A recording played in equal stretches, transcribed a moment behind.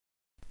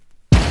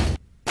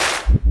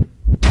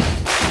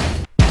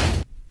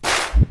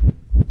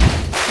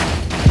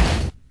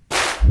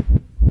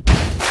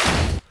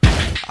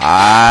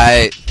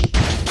Alright.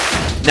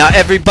 Now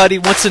everybody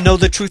wants to know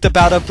the truth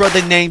about a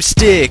brother named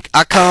Stick.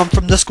 I come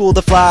from the school,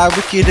 the fly,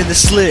 wicked, and the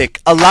slick.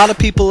 A lot of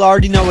people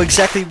already know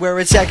exactly where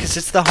it's at, cause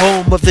it's the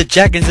home of the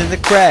jackins and the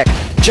crack.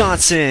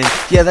 Johnson,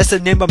 yeah, that's the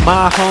name of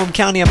my home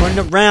county. I'm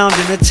running around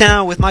in the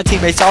town with my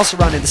teammates all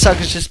surrounded. The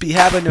suckers just be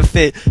having a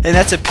fit, and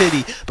that's a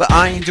pity. But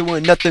I ain't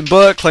doing nothing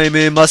but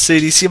claiming my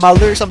city. See my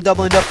lyrics, I'm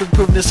doubling up and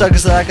proving the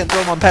suckers that I can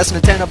throw. I'm passing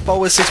a 10 up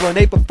forward,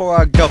 618 before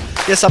I go.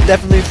 Yes, I'm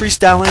definitely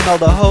freestyling, all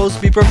the hoes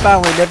be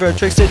profiling. Never a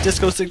trickster,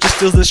 disco stick just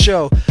steals the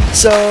show.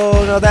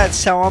 So, no,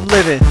 that's how I'm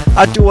living.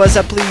 I do as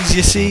I please,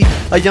 you see.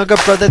 A younger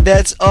brother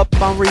that's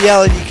up on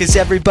reality, cause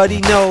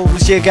everybody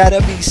knows you gotta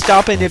be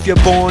stomping if you're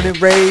born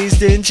and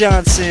raised in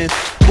Johnson.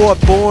 Boy,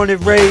 born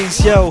and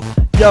raised,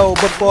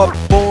 but boy,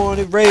 born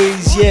and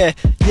raised, yeah,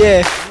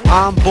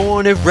 I'm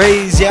born and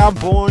raised, I'm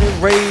born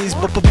and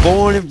raised, but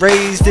born and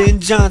raised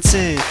in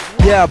Johnson,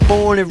 yeah,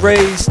 born and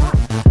raised,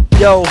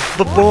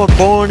 but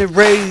born and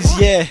raised,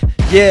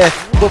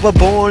 but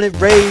born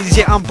and raised,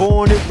 I'm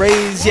born and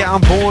raised,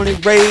 I'm born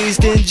and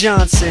raised in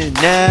Johnson.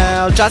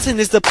 Now, Johnson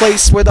is the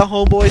place where the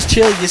homeboys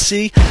chill, you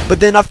see. But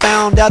then I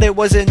found out it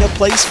wasn't a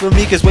place for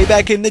me, cause way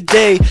back in the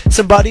day,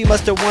 somebody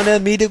must have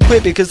wanted me to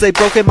quit because they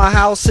broke in my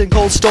house and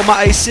cold stole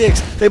my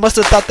A6. They must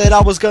have thought that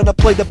I was gonna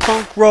play the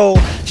punk role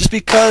just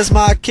because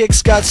my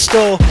kicks got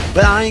stole.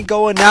 But I ain't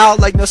going out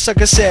like no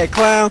sucker said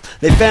clown.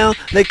 They found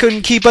they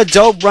couldn't keep a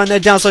dope runner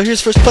down. So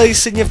here's first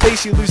place in your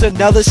face, you lose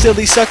another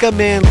silly sucker,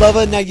 man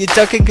lover. Now you're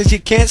ducking cause you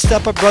can't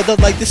stop a brother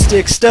like the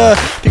Stickster,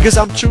 because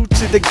I'm true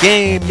to the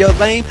game. You're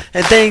lame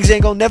and things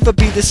ain't gonna never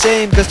be the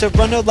same, cause the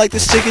runner like the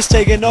Stick is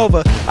taking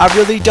over. I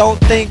really don't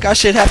think I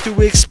should have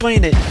to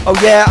explain it. Oh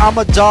yeah, I'm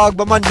a dog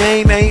but my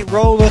name ain't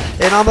Roller,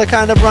 and I'm the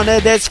kind of runner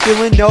that's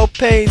feeling no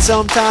pain.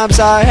 Sometimes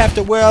I have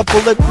to wear a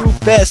bulletproof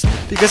vest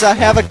because I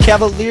have a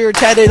cavalier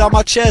tatted on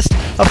my chest.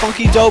 A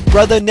funky dope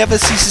brother never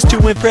ceases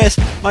to impress.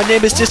 My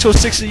name is Disco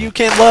 6 so you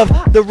can't love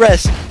the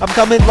rest. I'm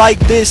coming like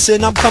this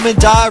and I'm coming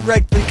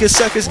directly, cause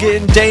suckers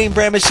getting Dame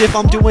Bramish if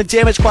I'm doing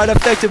damage quite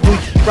effectively.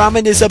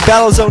 Rhyming is a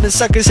battle zone and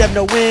suckers have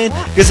no win,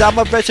 cause I'm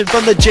a veteran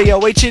from the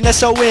JOH and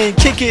SON.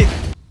 Kick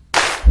it.